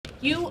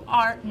You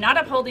are not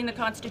upholding the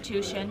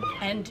Constitution,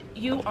 and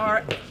you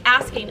are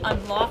asking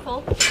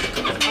unlawful.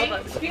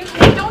 Excuse me,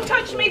 don't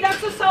touch me,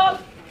 that's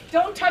assault.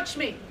 Don't touch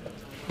me.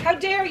 How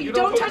dare you?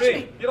 Don't touch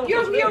me.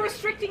 You're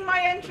restricting my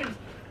entrance.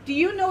 Do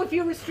you know if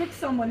you restrict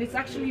someone, it's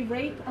actually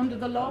rape under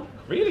the law?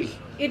 Really?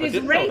 It is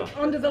rape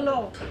under the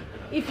law.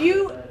 If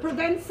you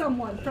prevent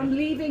someone from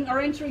leaving or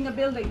entering a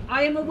building,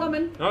 I am a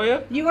woman. Oh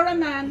yeah? You are a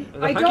man.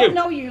 I don't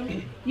know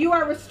you. You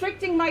are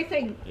restricting my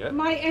thing,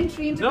 my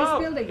entry into this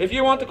building. If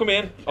you want to come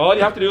in, all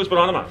you have to do is put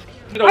on a mask.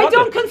 I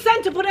don't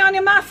consent to putting on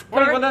a mask.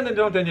 Well, then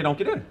you don't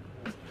get in.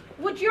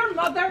 Would your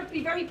mother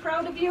be very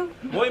proud of you?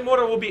 My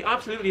mother will be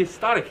absolutely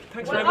ecstatic.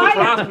 Thanks very much for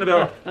asking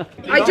about her.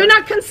 I do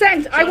not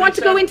consent. I want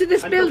to go into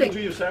this building.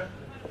 To you, sir.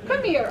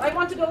 Come here. I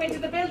want to go into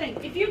the building.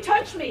 If you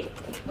touch me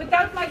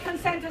without my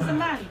consent as a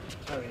man,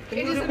 it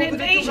is an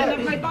invasion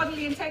of my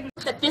bodily integrity.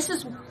 That this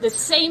is the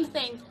same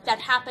thing that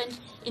happened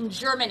in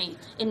Germany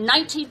in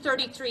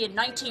 1933 and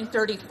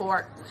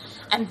 1934.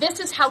 And this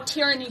is how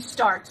tyranny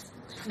starts.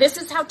 This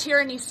is how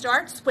tyranny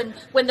starts when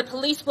the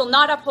police will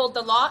not uphold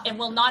the law and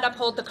will not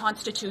uphold the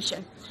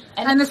Constitution.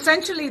 And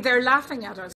essentially they're laughing at us.